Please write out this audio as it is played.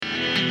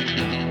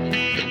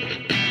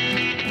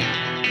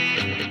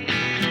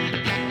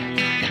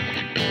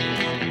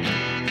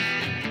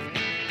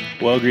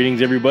Well,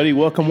 greetings, everybody.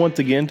 Welcome once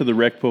again to the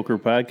Rec Poker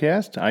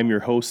Podcast. I'm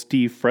your host,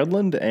 Steve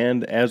Fredland,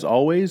 and as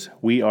always,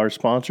 we are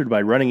sponsored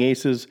by Running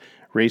Aces,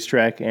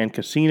 Racetrack, and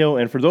Casino.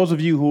 And for those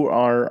of you who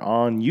are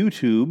on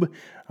YouTube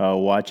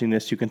watching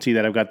this, you can see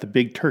that I've got the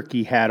big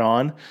turkey hat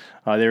on.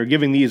 They're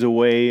giving these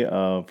away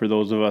for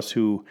those of us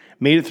who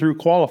made it through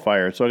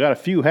qualifiers. So I got a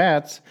few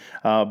hats,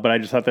 but I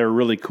just thought they were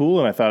really cool,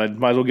 and I thought I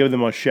might as well give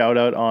them a shout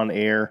out on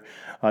air.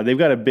 They've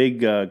got a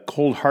big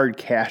cold hard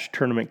cash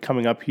tournament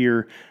coming up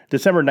here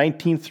December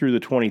 19th through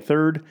the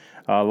 23rd.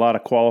 A lot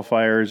of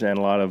qualifiers and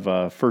a lot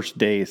of first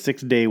day,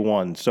 6-day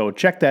ones. So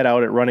check that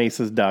out at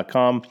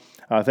runaces.com.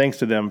 Thanks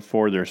to them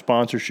for their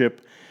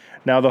sponsorship.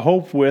 Now, the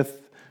hope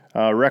with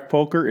Rec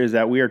Poker is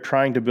that we are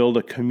trying to build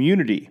a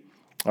community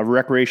of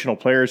recreational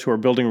players who are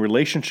building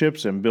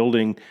relationships and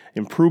building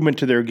improvement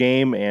to their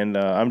game. And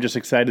I'm just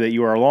excited that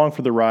you are along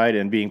for the ride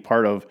and being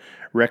part of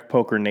Rec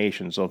Poker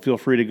Nation. So feel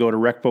free to go to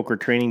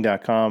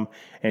recpokertraining.com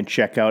and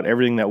check out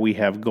everything that we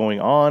have going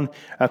on.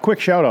 A quick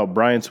shout out,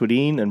 Brian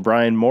Swedeen and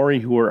Brian Morey,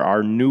 who are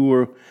our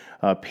newer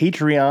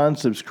Patreon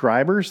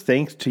subscribers.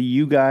 Thanks to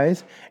you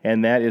guys.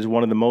 And that is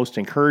one of the most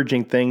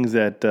encouraging things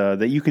that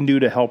you can do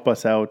to help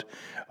us out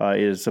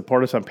is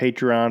support us on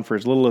Patreon for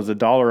as little as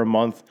 $1 a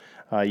month.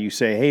 You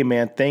say, hey,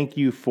 man, thank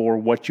you for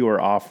what you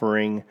are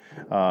offering.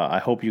 I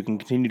hope you can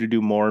continue to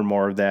do more and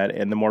more of that.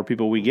 And the more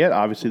people we get,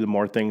 obviously, the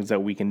more things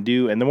that we can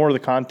do and the more of the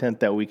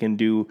content that we can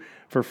do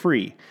for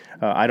free.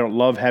 I don't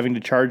love having to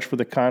charge for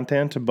the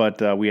content,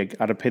 but we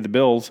got to pay the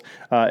bills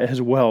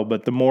as well.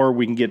 But the more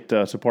we can get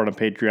support on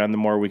Patreon, the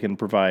more we can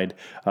provide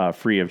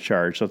free of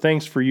charge. So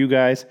thanks for you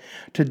guys.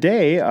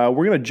 Today,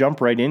 we're going to jump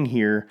right in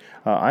here.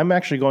 I'm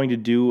actually going to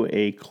do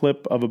a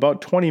clip of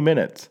about 20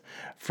 minutes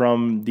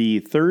from the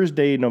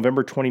Thursday,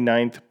 November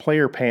 29th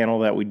player panel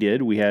that we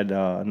did. We had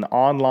an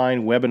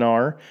online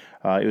webinar.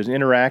 It was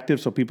interactive,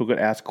 so people could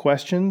ask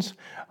questions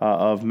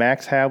of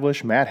Max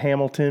Havlish, Matt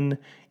Hamilton,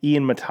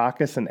 Ian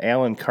Matakis, and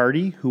Alan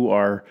Carty, who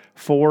are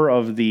four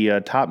of the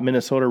top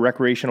Minnesota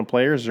recreational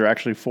players. They're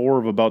actually four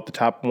of about the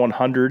top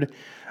 100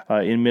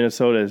 in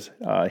Minnesota's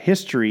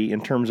history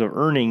in terms of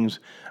earnings,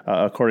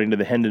 according to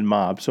the Hendon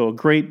Mob. So a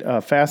great,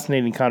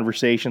 fascinating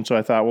conversation. So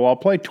I thought, well, I'll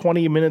play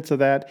 20 minutes of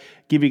that,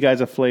 give you guys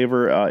a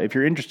flavor. If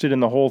you're interested in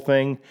the whole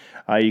thing,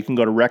 you can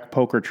go to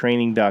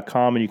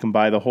recpokertraining.com and you can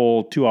buy the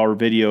whole 2-hour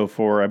video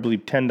for, I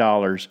believe,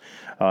 $10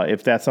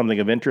 if that's something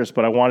of interest.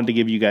 But I wanted to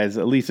give you guys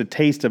at least a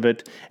taste of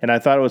it. And I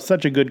thought it was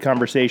such a good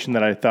conversation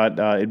that I thought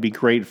it'd be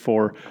great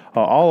for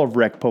all of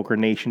Rec Poker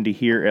Nation to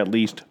hear at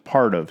least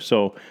part of.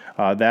 So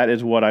that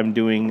is what I'm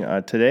doing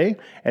today.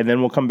 And then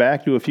we'll come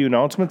back, do a few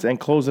announcements, and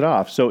close it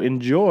off. So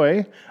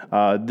enjoy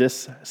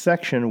this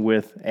section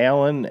with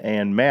Alan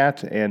and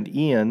Matt and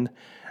Ian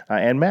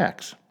and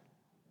Max.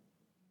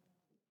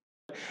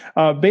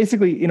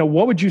 Basically,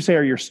 what would you say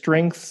are your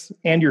strengths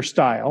and your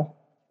style?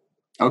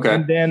 Okay.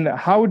 And then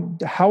how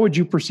would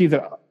you perceive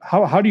that?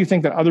 How do you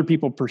think that other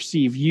people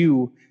perceive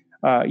you,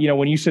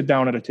 when you sit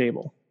down at a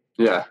table?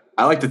 Yeah.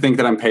 I like to think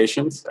that I'm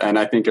patient, and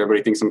I think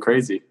everybody thinks I'm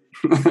crazy.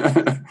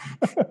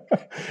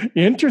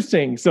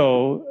 Interesting.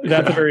 So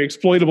that's a very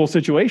exploitable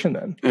situation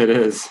then. It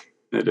is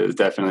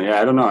definitely.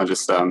 Yeah. I don't know. I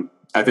just,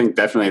 I think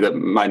definitely that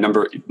my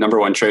number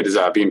one trait is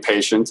being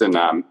patient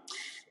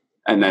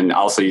and then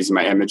also using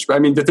my image. But I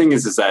mean, the thing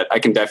is that I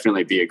can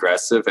definitely be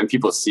aggressive, and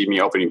people see me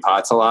opening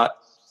pots a lot.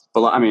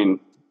 But I mean,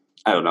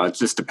 I don't know. It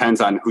just depends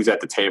on who's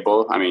at the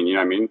table. I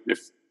mean, if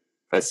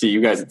I see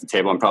you guys at the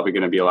table, I'm probably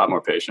going to be a lot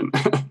more patient.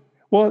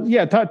 Well,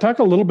 yeah, talk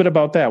a little bit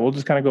about that. We'll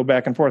just kind of go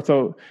back and forth.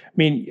 So, I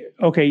mean,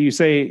 okay, you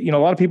say, a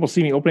lot of people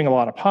see me opening a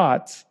lot of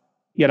pots,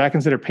 yet I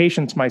consider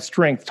patience my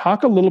strength.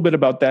 Talk a little bit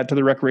about that to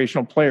the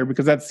recreational player,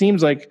 because that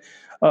seems like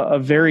a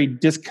very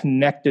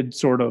disconnected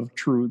sort of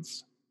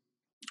truths.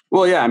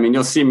 Well, yeah, I mean,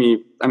 you'll see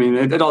me. I mean,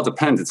 it all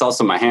depends. It's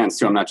also my hands,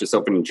 too. I'm not just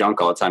opening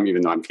junk all the time,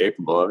 even though I'm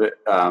capable of it.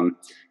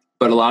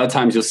 But a lot of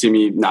times you'll see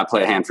me not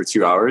play a hand for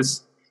 2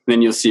 hours.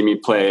 Then you'll see me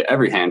play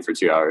every hand for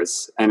 2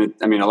 hours. And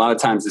a lot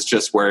of times it's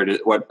just what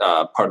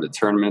part of the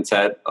tournament's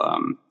at. I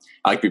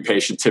like to be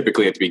patient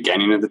typically at the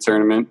beginning of the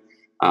tournament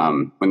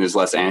when there's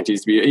less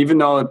antes to be, even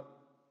though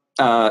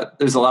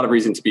there's a lot of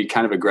reason to be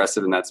kind of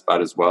aggressive in that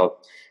spot as well.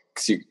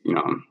 Because,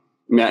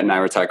 Matt and I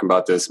were talking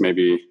about this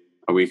maybe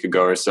a week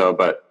ago or so,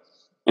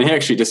 and he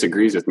actually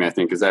disagrees with me, I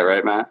think. Is that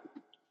right, Matt?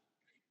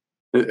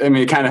 I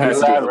mean, it kind of has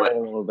to do with a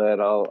little bit.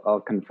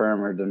 I'll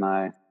confirm or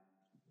deny.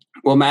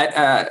 Well, Matt,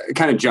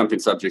 kind of jumping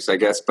subjects, I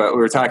guess, but we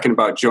were talking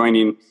about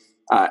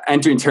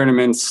entering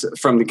tournaments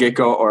from the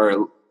get-go,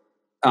 or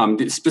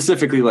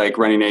specifically like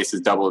Running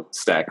Aces double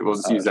stack. We'll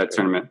just use that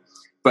tournament.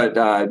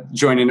 But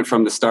joining it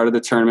from the start of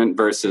the tournament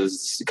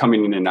versus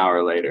coming in an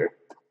hour later.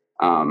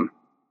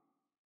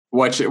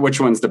 Which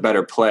one's the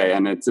better play?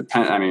 And it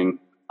depends. I mean,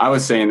 I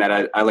was saying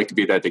that I like to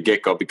be there at the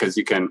get-go because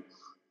you can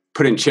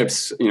put in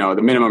chips, the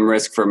minimum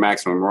risk for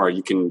maximum reward.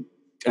 You can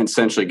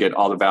essentially get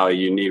all the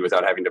value you need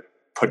without having to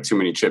put too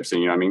many chips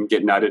in,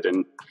 get nutted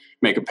and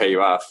make them pay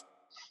you off.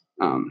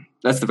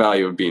 That's the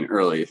value of being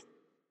early.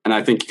 And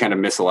I think you kind of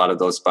miss a lot of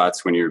those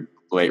spots when you're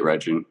late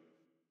regging.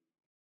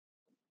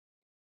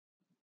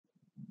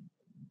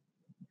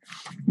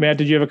 Matt,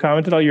 did you have a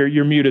comment at all?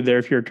 You're muted there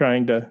if you're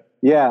trying to.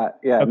 Yeah.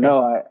 Okay.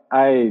 No,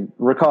 I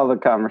recall the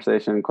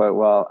conversation quite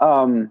well.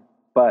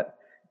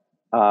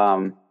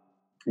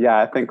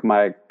 Yeah, I think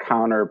my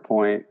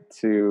counterpoint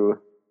to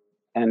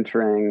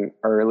entering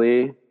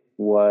early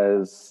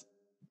was,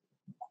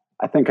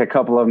 I think, a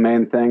couple of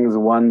main things.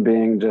 One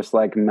being just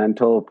like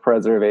mental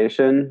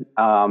preservation.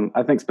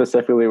 I think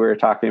specifically we were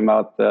talking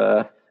about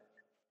the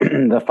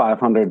the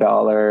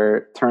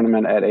 $500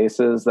 tournament at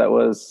Aces that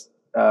was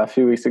a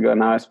few weeks ago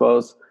now, I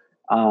suppose.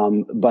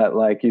 But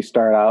like you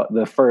start out,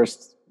 the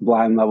first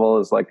blind level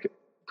is like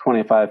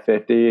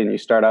 2550, and you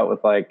start out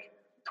with like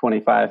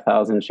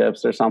 25,000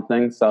 chips or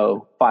something.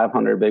 So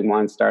 500 big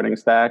blind starting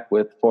stack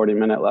with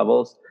 40-minute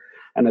levels.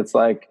 And it's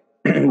like,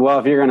 well,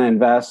 if you're going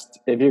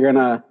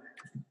to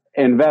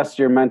invest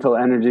your mental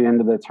energy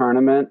into the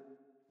tournament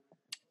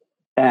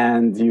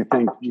and you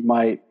think you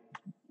might,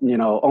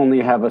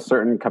 only have a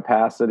certain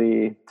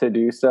capacity to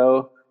do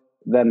so,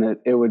 then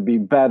it would be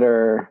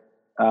better,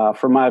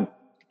 from my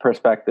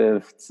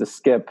perspective, to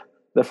skip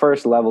the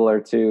first level or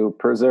two,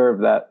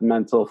 preserve that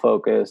mental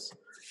focus,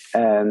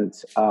 and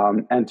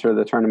enter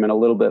the tournament a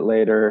little bit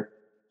later,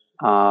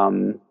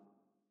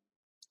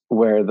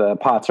 where the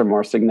pots are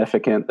more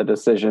significant, the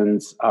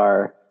decisions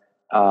are,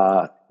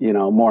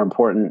 more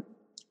important.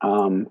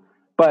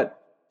 But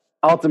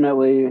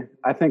ultimately,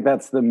 I think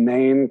that's the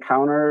main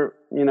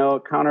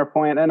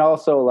counterpoint. And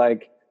also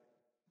like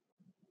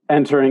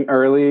entering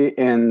early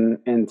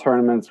in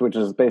tournaments, which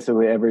is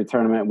basically every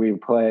tournament we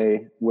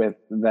play with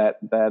that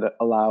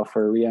allow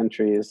for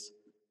reentries.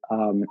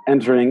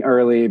 Entering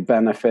early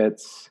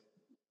benefits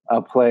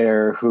a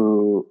player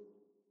who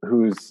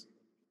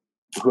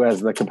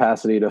has the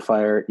capacity to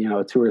fire,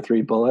 2 or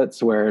 3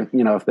 bullets, where,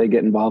 if they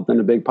get involved in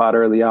a big pot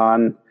early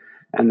on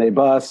and they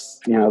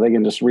bust, they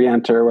can just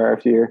re-enter. Where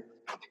if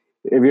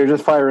you're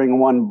just firing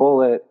 1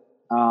 bullet,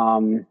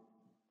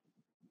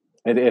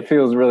 it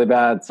feels really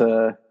bad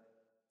to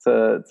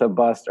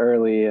bust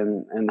early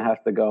and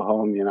have to go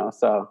home,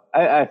 So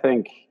I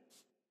think,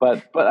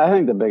 but I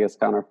think the biggest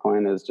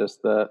counterpoint is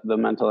just the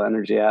mental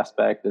energy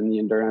aspect and the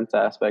endurance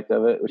aspect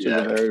of it, which is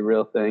a very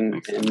real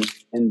thing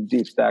in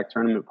deep stack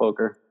tournament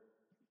poker.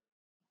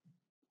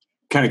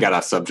 Kind of got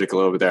off subject a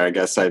little bit there. I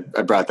guess I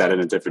brought that in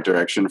a different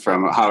direction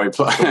from how we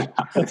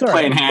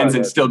playing hands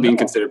and still being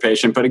considered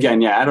patient. But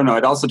again, I don't know.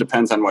 It also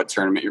depends on what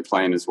tournament you're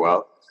playing as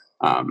well.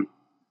 I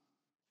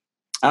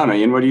don't know,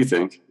 Ian, what do you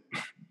think?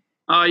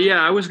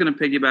 I was going to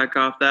piggyback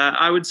off that.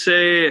 I would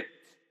say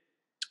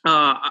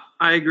I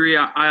agree.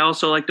 I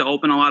also like to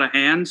open a lot of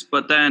hands,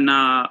 but then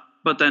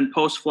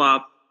post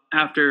flop,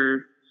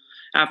 after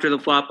the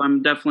flop,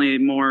 I'm definitely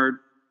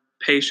more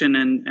patient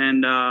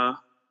and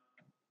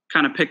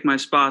kind of pick my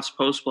spots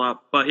post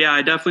flop. But yeah,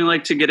 I definitely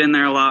like to get in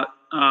there a lot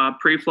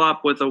pre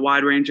flop with a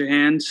wide range of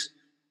hands.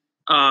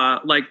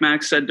 Like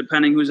Max said,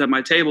 depending who's at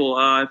my table,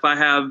 if I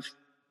have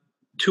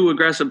 2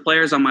 aggressive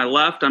players on my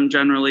left, I'm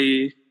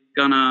generally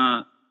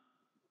gonna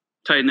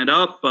tighten it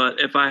up. But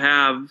if I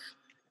have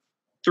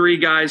 3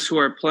 guys who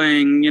are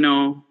playing,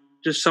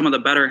 just some of the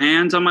better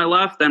hands on my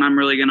left, then I'm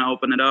really going to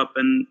open it up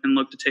and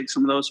look to take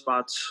some of those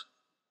spots.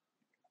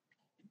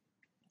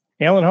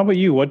 Alan, how about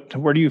you?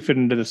 Where do you fit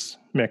into this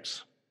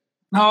mix?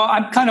 No,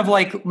 I'm kind of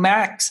like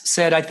Max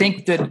said. I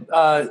think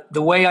that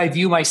the way I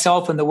view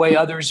myself and the way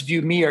others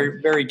view me are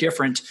very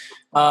different.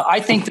 I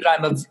think that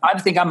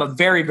I'm a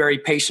very, very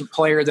patient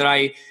player. That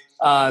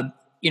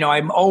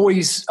I'm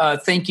always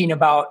thinking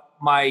about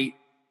my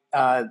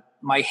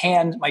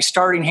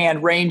starting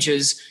hand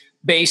ranges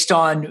based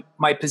on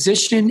my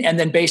position, and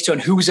then based on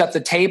who's at the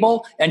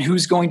table and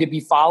who's going to be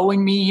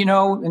following me,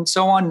 and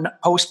so on,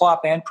 post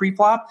flop and pre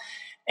flop.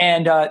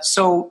 And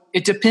so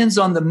it depends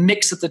on the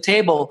mix at the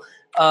table.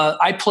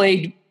 I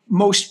played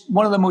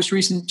one of the most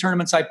recent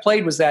tournaments I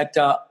played was at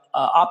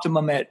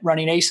Optimum at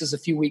Running Aces a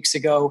few weeks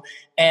ago.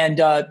 And,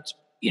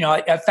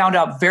 I found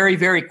out very,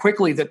 very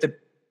quickly that the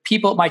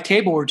people at my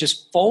table were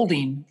just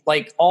folding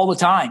like all the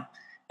time.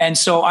 And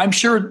so I'm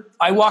sure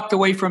I walked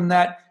away from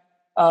that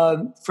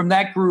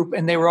group,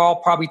 and they were all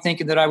probably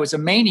thinking that I was a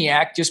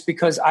maniac just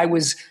because I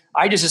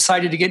just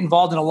decided to get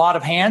involved in a lot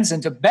of hands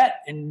and to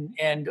bet and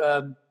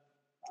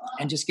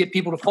just get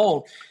people to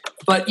fold.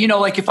 But,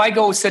 like if I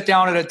go sit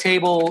down at a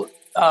table,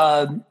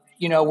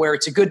 where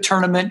it's a good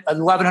tournament, an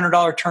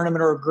 $1,100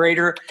 tournament or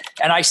greater,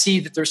 and I see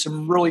that there's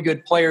some really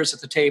good players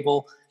at the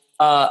table,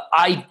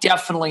 I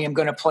definitely am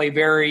going to play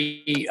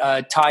very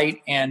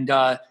tight and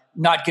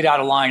not get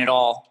out of line at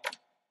all.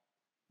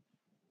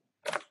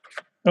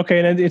 Okay,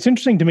 and it's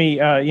interesting to me,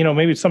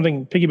 maybe it's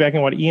something piggybacking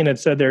on what Ian had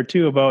said there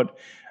too about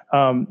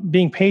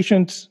being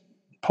patient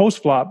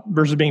post-flop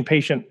versus being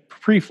patient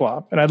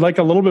pre-flop. And I'd like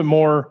a little bit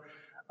more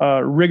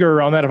rigor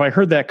around that if I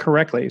heard that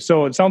correctly.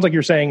 So it sounds like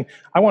you're saying,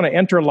 I want to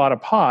enter a lot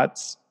of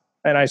pots,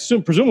 and I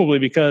assume presumably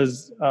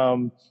because,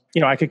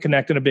 I could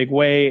connect in a big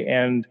way,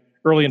 and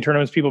early in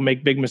tournaments, people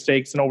make big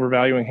mistakes and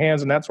overvaluing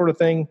hands and that sort of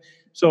thing.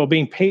 So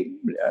being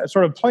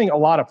sort of playing a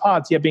lot of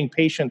pots, yet being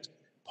patient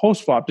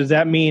post-flop, does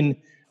that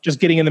mean just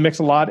getting in the mix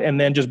a lot and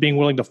then just being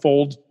willing to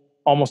fold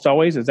almost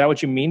always. Is that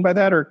what you mean by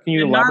that, or can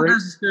you elaborate? Not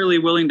necessarily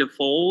willing to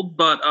fold,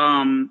 but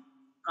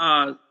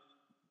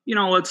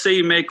let's say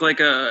you make like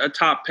a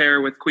top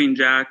pair with Queen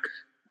Jack.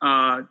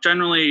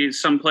 Generally,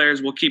 some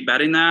players will keep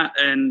betting that,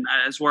 and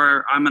as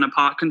where I'm going to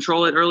pot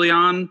control it early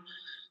on,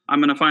 I'm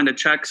going to find a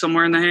check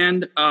somewhere in the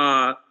hand.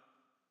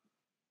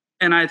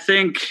 And I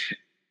think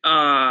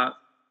part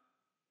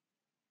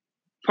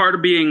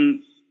of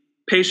being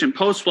patient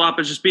post flop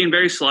is just being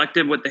very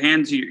selective with the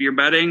hands you're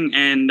betting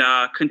and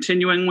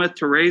continuing with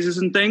to raises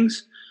and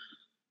things.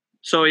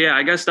 So yeah,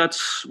 I guess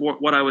that's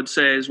what I would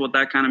say is what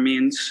that kind of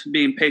means,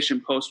 being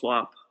patient post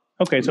flop.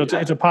 Okay, so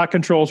it's a pot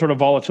control sort of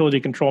volatility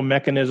control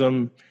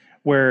mechanism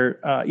where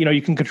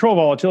you can control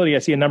volatility. I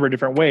see a number of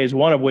different ways.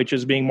 One of which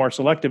is being more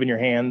selective in your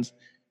hands.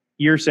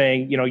 You're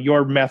saying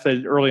your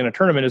method early in a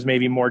tournament is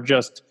maybe more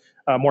just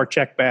more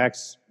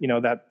checkbacks,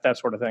 that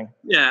sort of thing.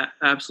 Yeah,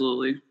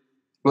 absolutely.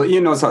 Well,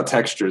 Ian knows how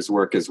textures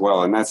work as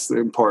well, and that's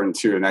important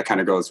too. And that kind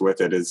of goes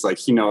with it. Is like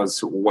he knows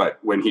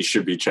when he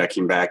should be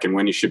checking back and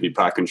when he should be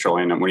pot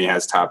controlling, and when he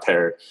has top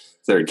pair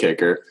third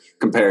kicker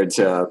compared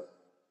to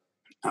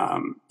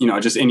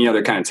just any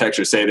other kind of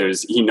texture. Say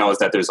he knows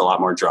that there's a lot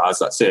more draws.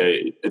 Let's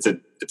say it's a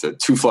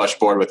 2 flush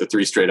board with a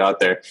 3 straight out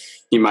there.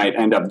 He might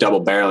end up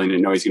double barreling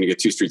and know he's going to get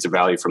 2 streets of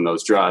value from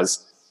those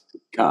draws.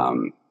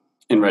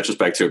 In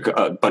retrospect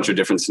to a bunch of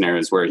different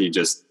scenarios where he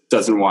just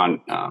doesn't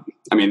want, I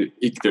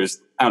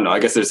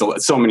guess there's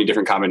so many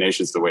different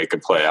combinations the way it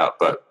could play out,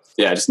 but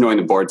yeah, just knowing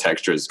the board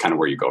texture is kind of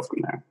where you go from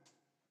there.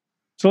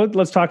 So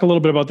let's talk a little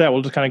bit about that.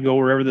 We'll just kind of go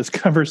wherever this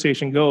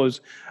conversation goes.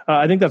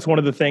 I think that's one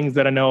of the things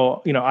that I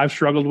know, I've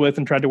struggled with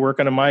and tried to work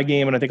on in my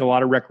game. And I think a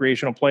lot of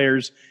recreational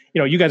players,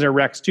 you guys are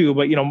recs too,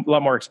 but a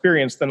lot more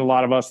experienced than a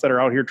lot of us that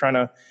are out here trying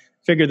to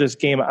figure this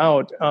game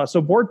out.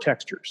 So board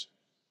textures.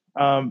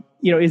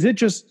 Is it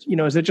just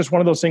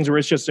one of those things where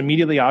it's just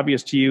immediately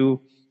obvious to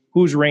you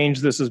whose range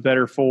this is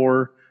better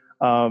for?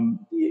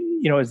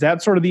 Is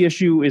that sort of the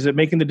issue? Is it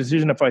making the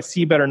decision if I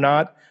see bet or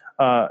not?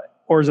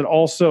 Or is it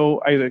also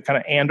either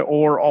kind of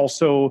or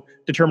also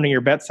determining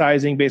your bet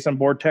sizing based on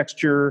board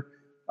texture?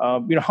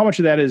 How much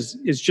of that is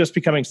just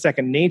becoming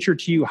second nature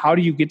to you? How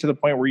do you get to the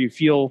point where you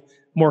feel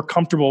more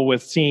comfortable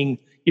with you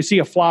see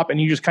a flop and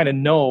you just kind of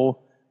know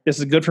this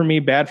is good for me,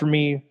 bad for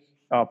me?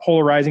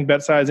 Polarizing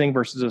bet sizing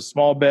versus a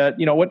small bet.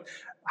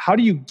 How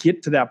do you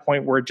get to that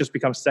point where it just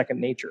becomes second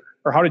nature?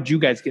 Or how did you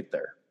guys get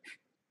there?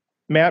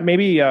 Matt,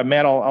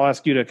 I'll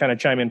ask you to kind of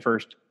chime in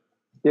first.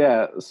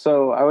 Yeah.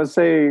 So I would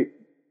say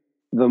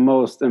the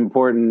most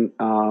important,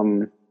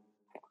 trying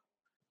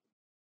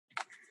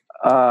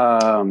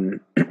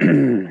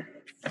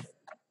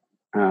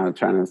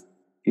to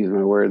use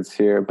my words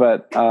here,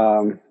 but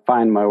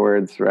find my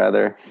words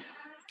rather.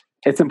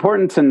 It's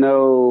important to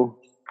know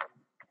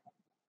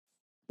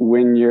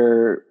when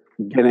you're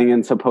getting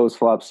into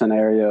post-flop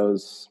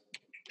scenarios,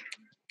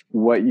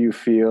 what you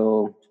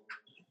feel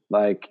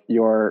like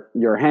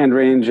your hand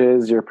range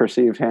is, your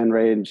perceived hand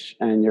range,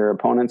 and your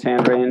opponent's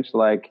hand range.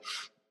 Like,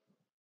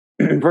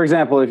 for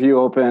example, if you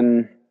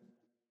open,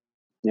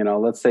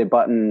 let's say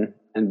button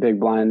and big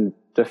blind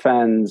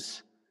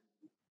defends,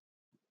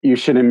 you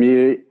should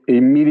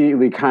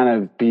immediately kind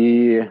of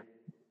be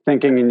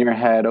thinking in your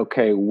head,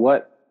 okay,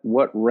 what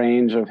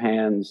range of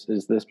hands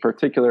is this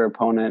particular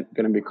opponent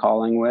going to be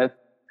calling with?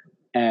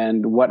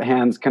 And what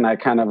hands can I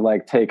kind of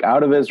like take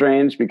out of his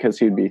range because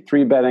he'd be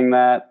 3-betting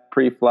that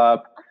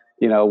pre-flop?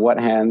 What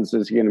hands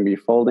is he going to be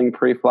folding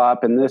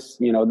pre-flop? And this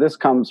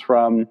comes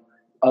from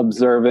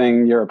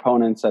observing your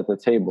opponents at the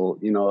table.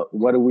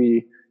 What do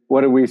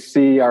we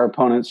see our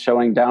opponents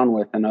showing down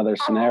with in other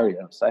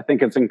scenarios? I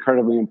think it's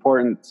incredibly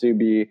important to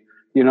be,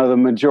 the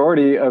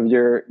majority of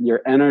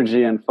your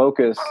energy and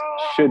focus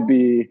should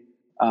be,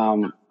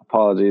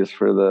 apologies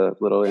for the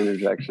little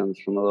interjections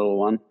from the little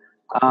one.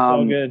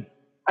 All good.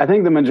 I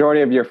think the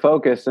majority of your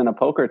focus in a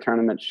poker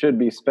tournament should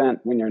be spent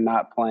when you're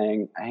not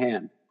playing a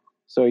hand.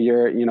 So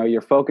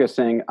you're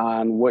focusing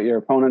on what your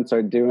opponents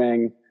are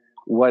doing,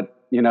 what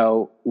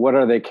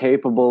are they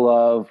capable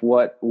of,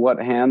 what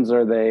hands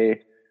are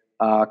they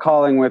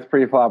calling with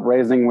preflop,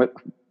 raising with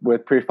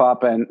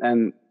preflop,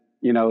 and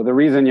the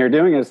reason you're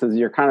doing this is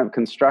you're kind of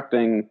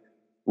constructing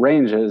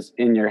ranges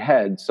in your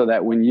head so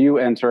that when you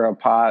enter a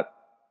pot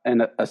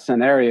and a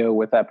scenario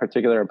with that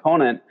particular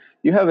opponent,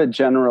 you have a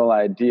general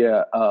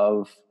idea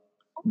of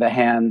the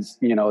hands,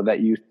 that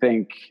you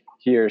think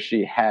he or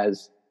she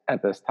has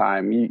at this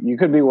time. You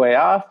could be way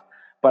off,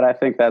 but I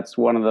think that's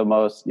one of the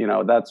most,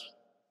 that's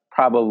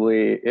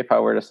probably, if I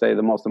were to say,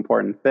 the most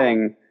important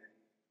thing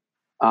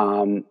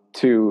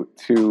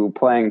to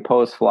playing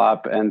post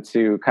flop and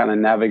to kind of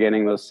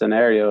navigating those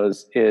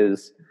scenarios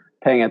is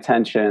paying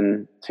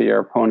attention to your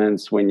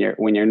opponents when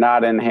you're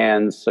not in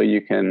hands, so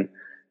you can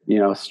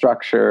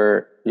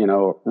structure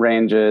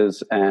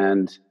ranges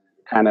and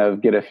kind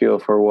of get a feel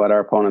for what our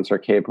opponents are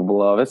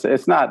capable of.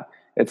 It's not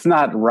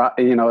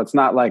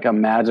like a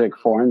magic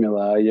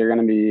formula. You're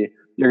gonna be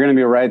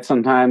right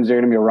sometimes, you're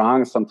gonna be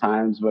wrong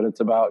sometimes, but it's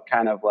about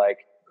kind of like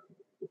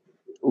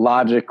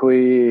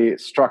logically,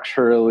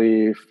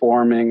 structurally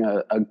forming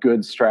a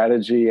good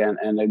strategy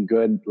and a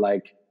good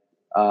like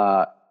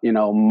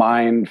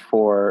mind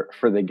for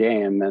the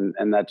game.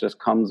 And that just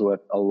comes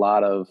with a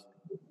lot of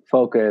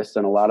focus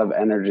and a lot of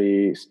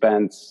energy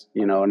spent,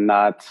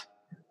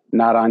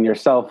 not on your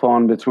cell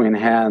phone between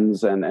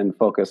hands and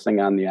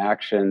focusing on the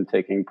action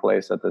taking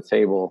place at the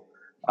table.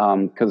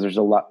 Cause there's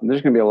going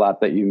to be a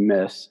lot that you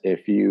miss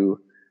if you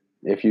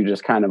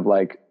just kind of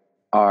like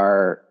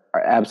are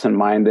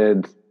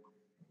absent-minded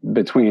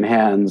between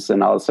hands,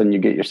 and all of a sudden you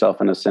get yourself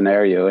in a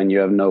scenario and you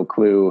have no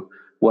clue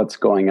what's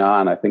going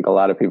on. I think a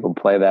lot of people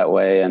play that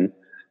way. And,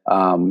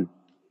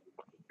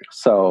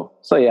 so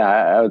yeah,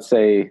 I would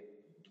say,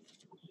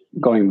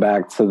 going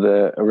back to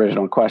the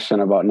original question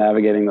about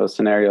navigating those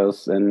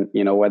scenarios and,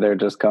 whether it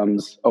just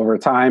comes over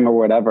time or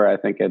whatever, I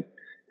think it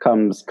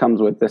comes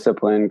with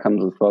discipline,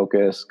 comes with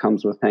focus,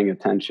 comes with paying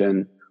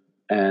attention,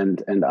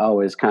 and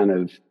always kind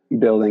of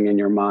building in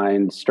your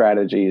mind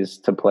strategies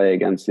to play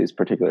against these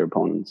particular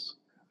opponents.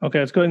 Okay,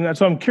 that's good.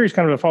 So I'm curious,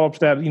 kind of a follow up to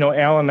that,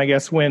 Alan, I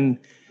guess when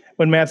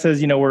Matt says,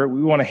 we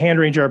want to hand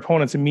range our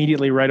opponents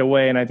immediately right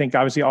away. And I think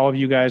obviously all of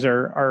you guys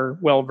are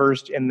well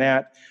versed in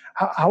that.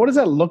 How does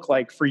that look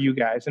like for you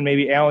guys? And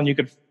maybe Alan, you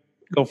could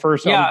go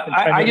first. Yeah,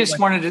 I just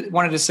wanted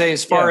to say,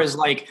 as far as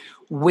like,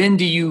 when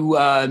do you,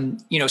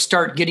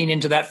 start getting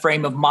into that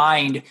frame of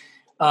mind?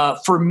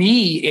 For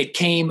me, it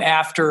came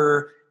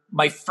after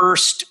my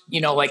first,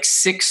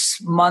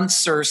 6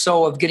 months or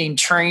so of getting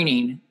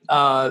training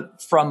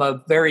from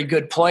a very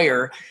good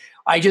player.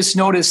 I just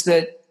noticed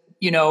that,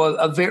 in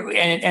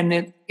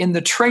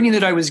the training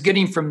that I was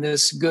getting from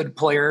this good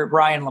player,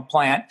 Ryan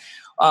LaPlante,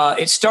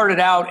 it started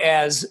out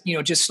as,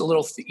 just a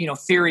little,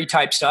 theory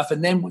type stuff.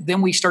 And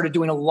then we started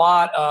doing a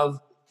lot of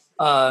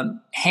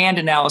hand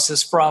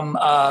analysis from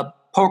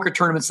poker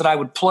tournaments that I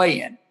would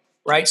play in,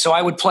 right? So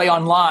I would play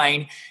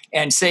online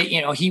and say,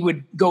 he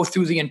would go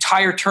through the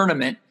entire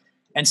tournament.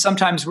 And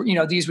sometimes,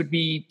 these would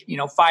be,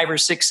 5 or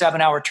 6, 7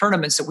 hour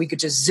tournaments that we could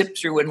just zip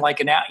through in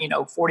like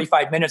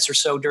 45 minutes or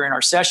so during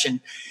our session.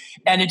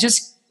 And it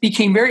just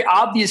became very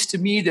obvious to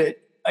me that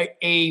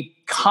a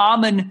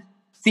common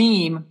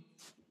theme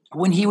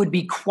when he would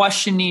be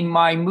questioning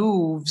my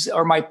moves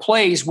or my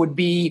plays would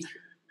be,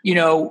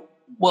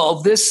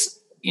 this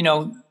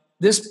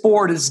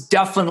board is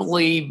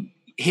definitely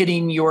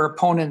hitting your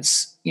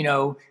opponent's,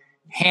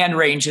 hand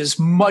ranges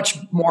much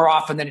more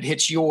often than it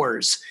hits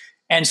yours.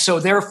 And so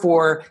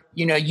therefore,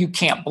 you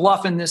can't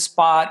bluff in this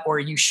spot, or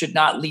you should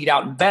not lead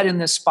out and bet in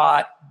this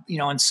spot,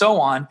 and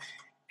so on.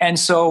 And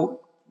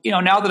so,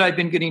 now that I've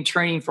been getting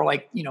training for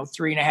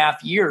 3.5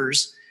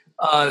 years,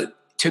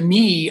 to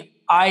me,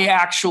 I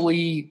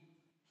actually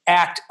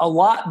act a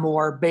lot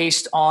more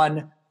based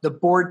on the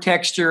board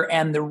texture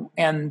and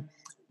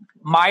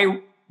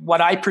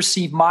what I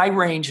perceive my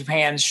range of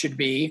hands should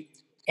be,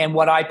 and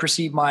what I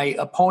perceive my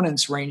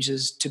opponent's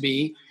ranges to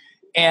be.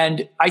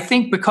 And I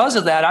think because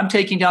of that, I'm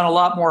taking down a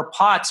lot more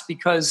pots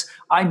because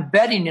I'm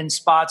betting in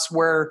spots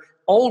where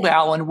old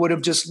Alan would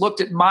have just looked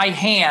at my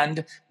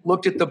hand,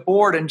 looked at the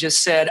board, and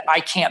just said, I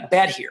can't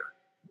bet here.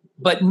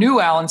 But new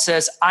Alan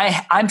says,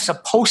 I'm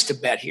supposed to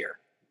bet here,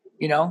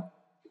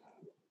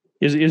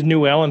 Is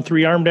new Alan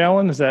 3-armed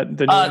Alan? Is that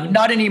the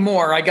not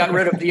anymore. I got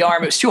rid of the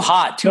arm. It was too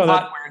hot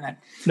wearing that.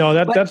 No,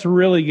 that's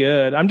really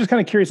good. I'm just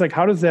kind of curious,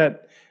 how does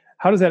that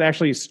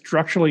actually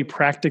structurally,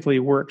 practically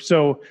work?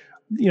 So,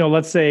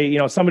 let's say,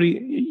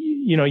 somebody,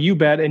 you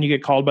bet and you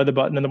get called by the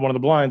button and one of the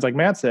blinds, like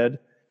Matt said.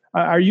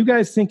 Are you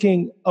guys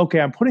thinking, okay,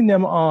 I'm putting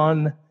them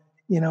on,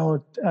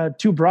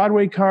 2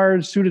 Broadway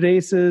cards, suited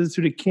aces,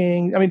 suited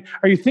king? I mean,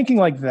 are you thinking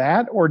like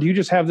that? Or do you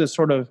just have this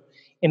sort of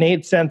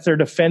innate sense they're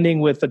defending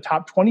with the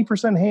top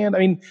 20% hand? I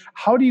mean,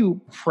 how do you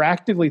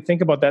practically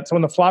think about that? So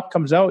when the flop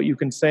comes out, you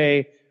can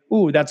say,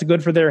 ooh, that's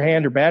good for their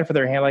hand or bad for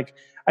their hand. Like,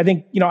 I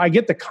think, I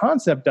get the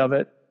concept of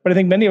it, but I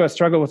think many of us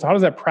struggle with how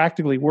does that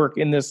practically work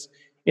in this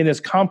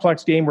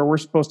complex game where we're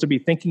supposed to be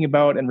thinking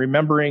about and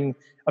remembering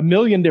a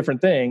million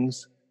different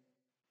things.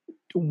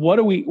 What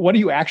are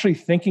you actually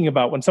thinking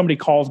about when somebody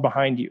calls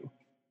behind you?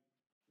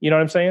 You know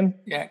what I'm saying?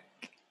 Yeah.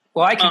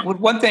 Well,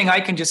 one thing I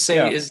can just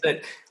say is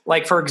that,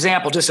 like, for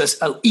example, just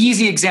an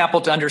easy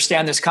example to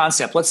understand this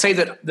concept. Let's say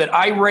that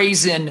I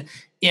raise in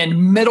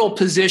middle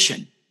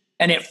position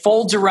and it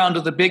folds around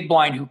to the big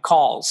blind who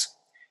calls,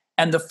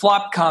 and the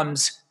flop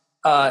comes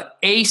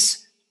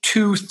ace,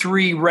 2,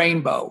 3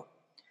 rainbow.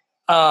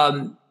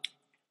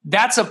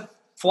 That's a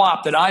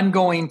flop that I'm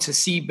going to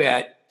see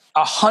bet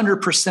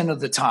 100% of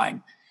the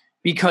time,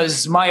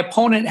 because my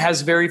opponent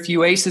has very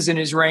few aces in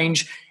his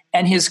range,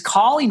 and his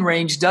calling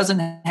range doesn't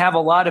have a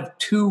lot of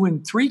 2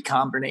 and 3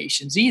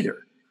 combinations either.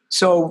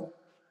 So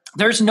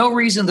there's no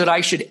reason that I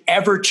should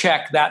ever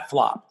check that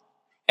flop.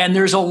 And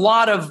there's a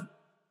lot of,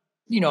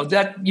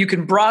 that you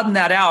can broaden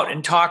that out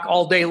and talk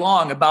all day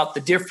long about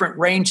the different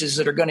ranges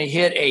that are going to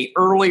hit a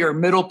early or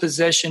middle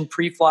position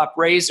pre-flop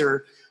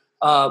raiser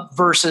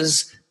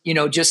versus,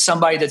 just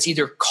somebody that's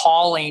either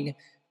calling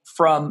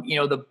from,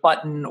 the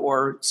button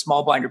or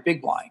small blind or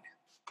big blind.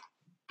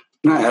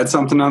 Can I add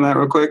something on that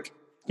real quick?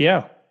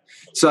 Yeah.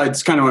 So I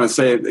just kind of want to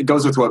say, it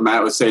goes with what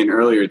Matt was saying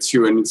earlier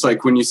too. And it's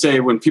like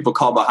when people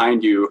call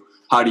behind you,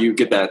 how do you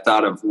get that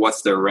thought of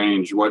what's their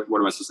range? What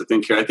am I supposed to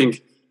think here? I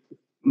think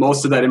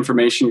most of that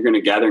information you're going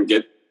to gather and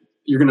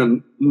you're going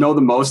to know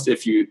the most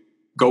if you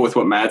go with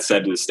what Matt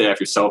said and stay off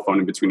your cell phone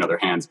in between other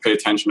hands. Pay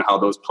attention to how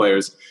those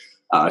players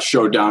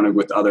showed down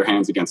with other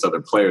hands against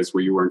other players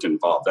where you weren't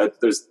involved.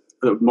 There's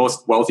the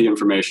most wealthy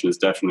information is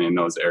definitely in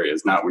those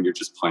areas, not when you're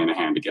just playing a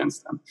hand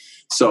against them.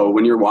 So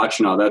when you're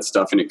watching all that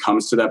stuff and it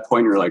comes to that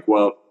point, you're like,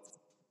 well,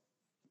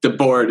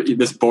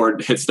 this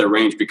board hits their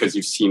range because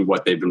you've seen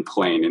what they've been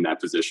playing in that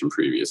position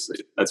previously.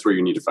 That's where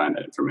you need to find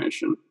that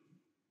information.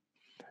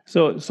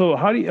 So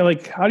how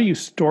do you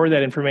store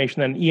that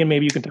information then? Ian,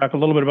 maybe you can talk a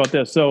little bit about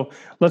this. So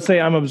let's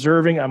say I'm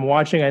observing, I'm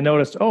watching, I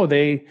noticed,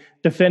 they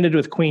defended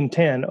with queen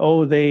 10.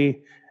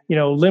 They,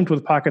 limped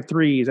with pocket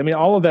threes. I mean,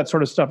 all of that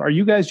sort of stuff. Are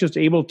you guys just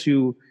able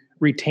to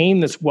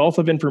retain this wealth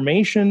of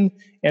information?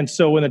 And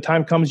so when the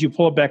time comes, you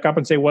pull it back up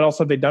and say, what else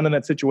have they done in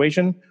that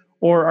situation?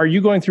 Or are you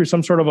going through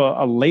some sort of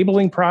a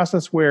labeling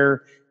process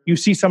where you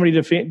see somebody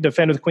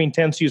defend with queen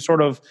 10, so you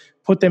sort of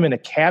put them in a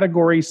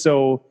category,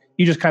 so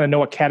you just kind of know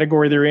what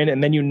category they're in,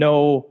 and then you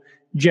know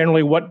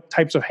generally what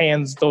types of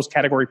hands those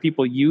category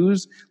people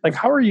use? Like,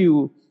 how are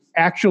you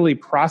actually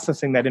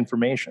processing that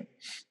information?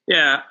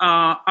 Yeah,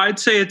 I'd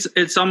say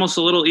it's almost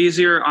a little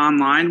easier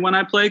online when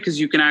I play because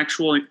you can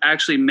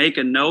actually make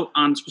a note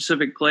on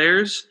specific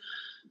players.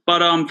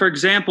 But for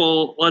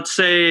example, let's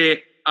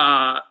say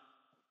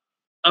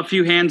a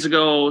few hands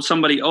ago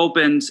somebody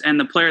opens and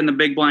the player in the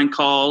big blind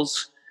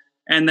calls,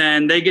 and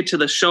then they get to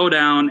the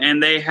showdown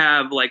and they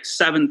have like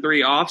 7-3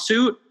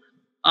 offsuit.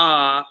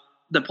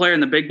 The player in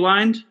the big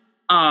blind,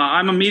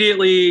 I'm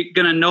immediately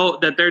going to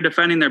note that they're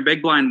defending their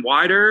big blind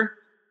wider.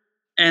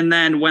 And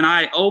then when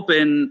I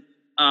open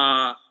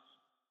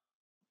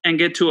and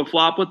get to a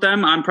flop with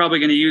them, I'm probably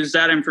going to use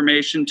that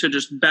information to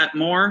just bet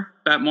more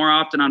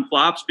often on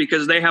flops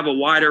because they have a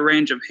wider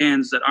range of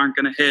hands that aren't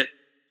going to hit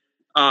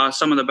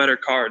some of the better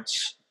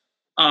cards.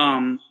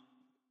 But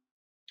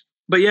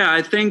yeah,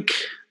 I think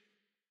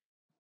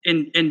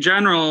in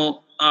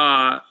general,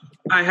 I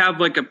have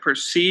like a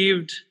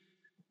perceived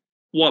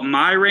what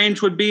my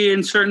range would be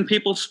in certain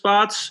people's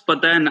spots.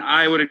 But then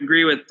I would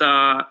agree with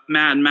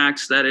Matt and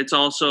Max that it's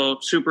also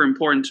super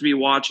important to be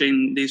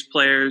watching these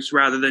players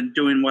rather than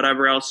doing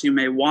whatever else you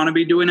may want to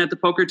be doing at the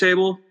poker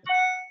table.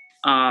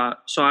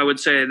 So I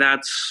would say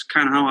that's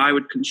kind of how I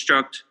would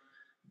construct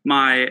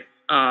my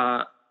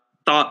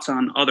thoughts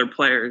on other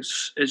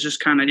players. It's just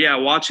kind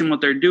of, watching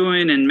what they're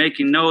doing and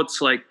making notes.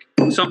 Like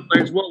some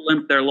players will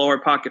limp their lower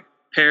pocket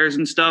pairs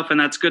and stuff, and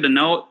that's good to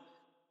note.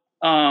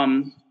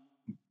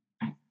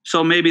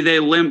 So maybe they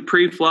limp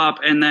pre-flop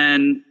and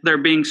then they're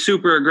being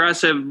super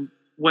aggressive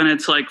when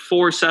it's like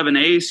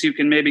 4-7 ace. You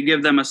can maybe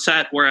give them a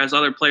set, whereas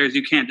other players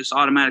you can't just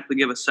automatically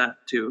give a set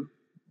to.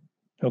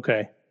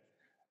 Okay.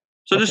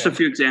 So just a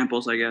few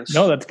examples, I guess.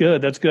 No, that's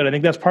good. That's good. I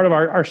think that's part of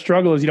our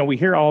struggle is, we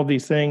hear all of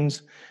these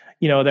things,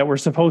 that we're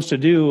supposed to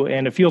do.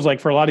 And it feels like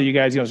for a lot of you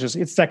guys,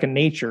 it's second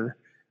nature.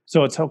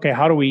 So it's okay.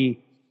 How do we,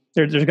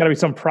 there's got to be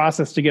some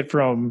process to get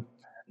from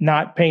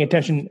not paying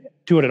attention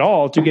to it at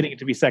all to getting it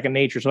to be second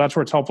nature. So that's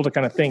where it's helpful to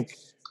kind of think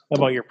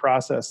about your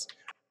process.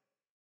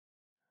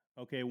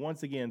 Okay,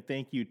 once again,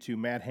 thank you to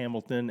Matt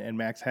Hamilton and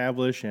Max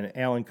Havlish and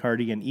Alan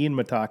Carty and Ian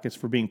Matakis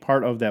for being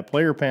part of that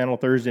player panel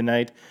Thursday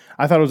night.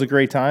 I thought it was a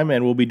great time,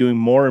 and we'll be doing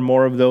more and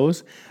more of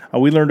those.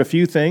 We learned a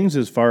few things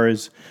as far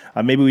as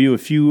maybe we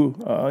do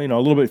a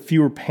little bit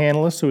fewer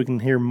panelists so we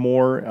can hear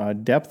more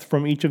depth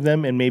from each of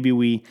them, and maybe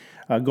we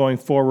going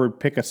forward,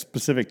 pick a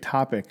specific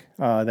topic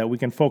that we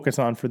can focus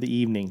on for the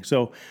evening.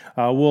 So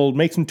we'll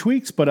make some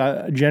tweaks,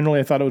 but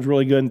generally I thought it was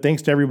really good. And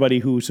thanks to everybody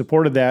who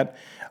supported that.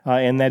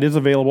 And that is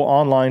available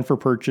online for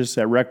purchase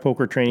at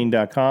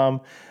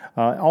recpokertraining.com.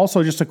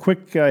 Also, just a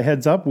quick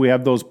heads up, we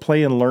have those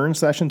play and learn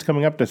sessions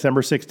coming up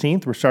December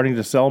 16th. We're starting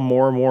to sell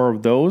more and more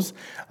of those.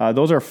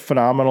 Those are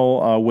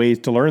phenomenal ways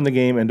to learn the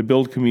game and to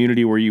build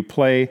community where you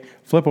play,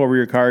 flip over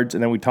your cards,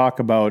 and then we talk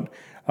about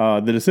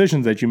the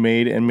decisions that you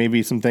made and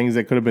maybe some things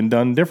that could have been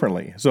done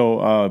differently.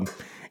 So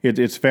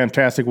it's a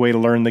fantastic way to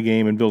learn the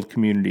game and build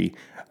community.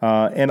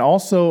 And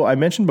also, I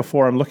mentioned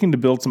before, I'm looking to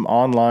build some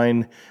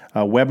online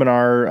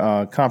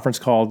webinar conference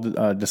call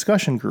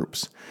discussion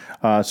groups.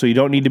 So you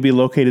don't need to be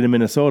located in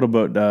Minnesota,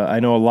 but I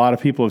know a lot of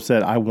people have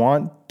said, I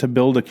want to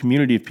build a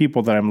community of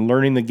people that I'm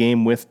learning the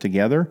game with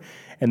together.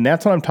 And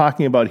that's what I'm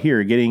talking about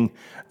here, getting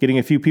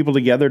a few people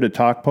together to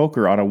talk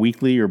poker on a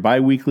weekly or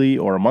bi-weekly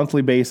or a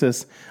monthly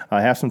basis,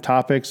 have some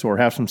topics or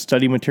have some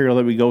study material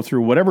that we go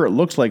through, whatever it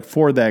looks like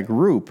for that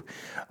group.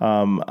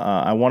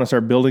 I want to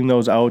start building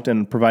those out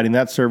and providing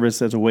that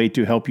service as a way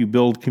to help you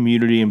build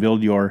community and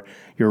build your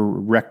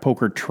Rec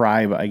Poker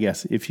tribe, I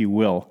guess, if you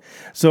will.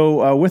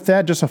 So with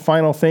that, just a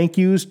final thank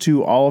yous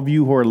to all of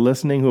you who are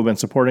listening, who have been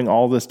supporting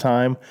all this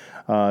time.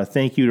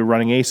 Thank you to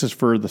Running Aces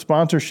for the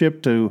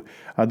sponsorship, to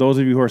those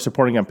of you who are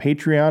supporting on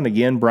Patreon.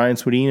 Again, Brian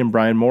Swedeen and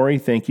Brian Morey,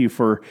 thank you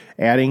for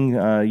adding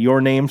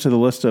your names to the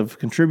list of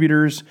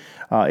contributors.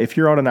 If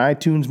you're out on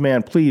iTunes,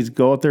 man, please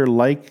go out there,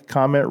 like,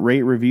 comment,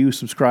 rate, review,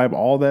 subscribe,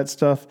 all that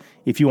stuff.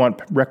 If you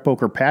want Rec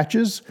Poker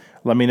patches,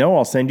 let me know.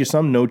 I'll send you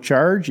some, no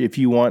charge. If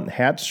you want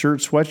hats,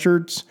 shirts,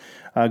 sweatshirts,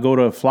 go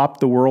to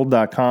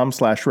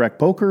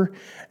floptheworld.com/recpoker.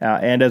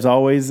 And as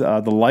always,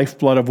 the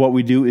lifeblood of what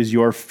we do is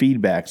your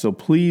feedback. So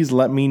please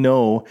let me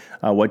know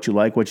what you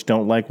like, what you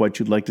don't like, what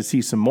you'd like to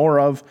see some more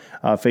of.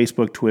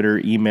 Facebook,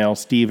 Twitter, email,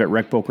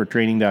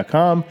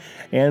 steve@recpokertraining.com.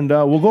 And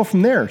we'll go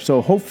from there.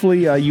 So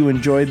hopefully you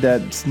enjoyed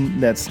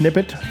that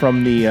snippet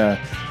from the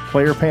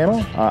player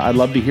panel. I'd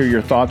love to hear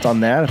your thoughts on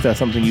that. If that's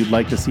something you'd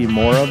like to see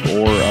more of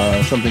or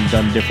something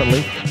done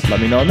differently, let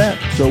me know on that.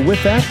 So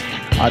with that,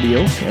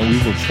 adios, and we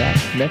will chat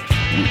next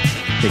week.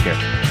 Take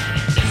care.